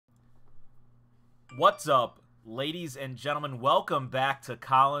What's up, ladies and gentlemen? Welcome back to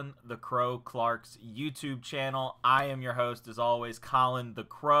Colin the Crow Clark's YouTube channel. I am your host, as always, Colin the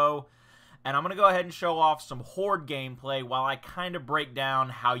Crow, and I'm going to go ahead and show off some Horde gameplay while I kind of break down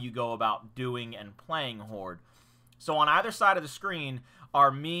how you go about doing and playing Horde. So on either side of the screen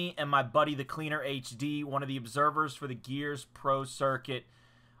are me and my buddy the Cleaner HD, one of the observers for the Gears Pro Circuit,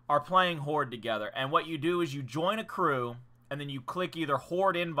 are playing Horde together. And what you do is you join a crew, and then you click either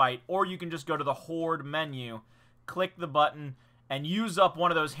Horde Invite, or you can just go to the Horde menu, click the button, and use up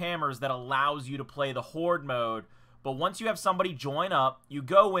one of those hammers that allows you to play the Horde mode. But once you have somebody join up, you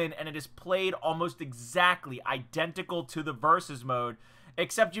go in, and it is played almost exactly identical to the Versus mode,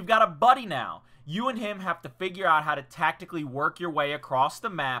 except you've got a buddy now. You and him have to figure out how to tactically work your way across the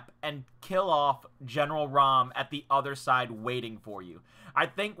map and kill off General Rom at the other side waiting for you. I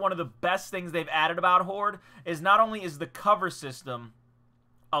think one of the best things they've added about Horde is not only is the cover system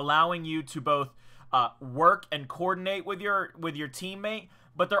allowing you to both work and coordinate with your teammate,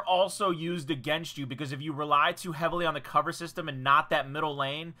 but they're also used against you, because if you rely too heavily on the cover system and not that middle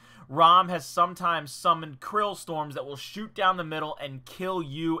lane, Rom has sometimes summoned Krill Storms that will shoot down the middle and kill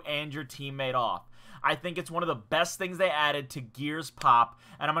you and your teammate off. I think it's one of the best things they added to Gears Pop,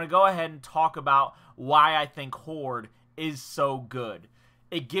 and I'm going to go ahead and talk about why I think Horde is so good.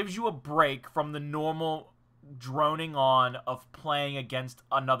 It gives you a break from the normal droning on of playing against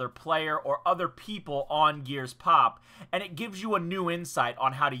another player or other people on Gears Pop, and it gives you a new insight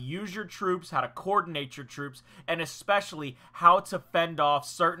on how to use your troops, how to coordinate your troops, and especially how to fend off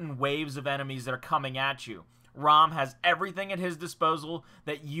certain waves of enemies that are coming at you. Rom has everything at his disposal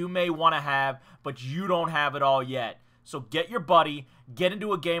that you may want to have, but you don't have it all yet. So get your buddy, get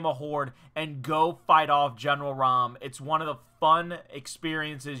into a game of Horde, and go fight off General Rom. It's one of the fun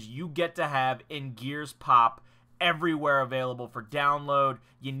experiences you get to have in Gears Pop, everywhere available for download.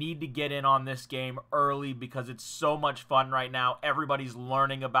 You need to get in on this game early because it's so much fun right now. Everybody's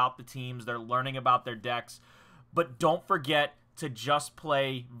learning about the teams. They're learning about their decks. But don't forget to just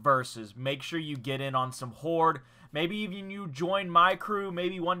play Versus. Make sure you get in on some Horde. Maybe even you join my crew.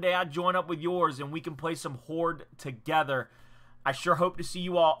 Maybe one day I join up with yours and we can play some Horde together. I sure hope to see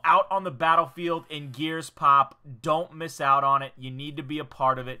you all out on the battlefield in Gears Pop. Don't miss out on it. You need to be a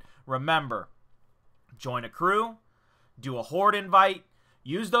part of it. Remember, join a crew, do a Horde invite,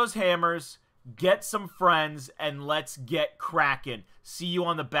 use those hammers, get some friends, and let's get cracking. See you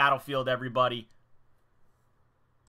on the battlefield, everybody.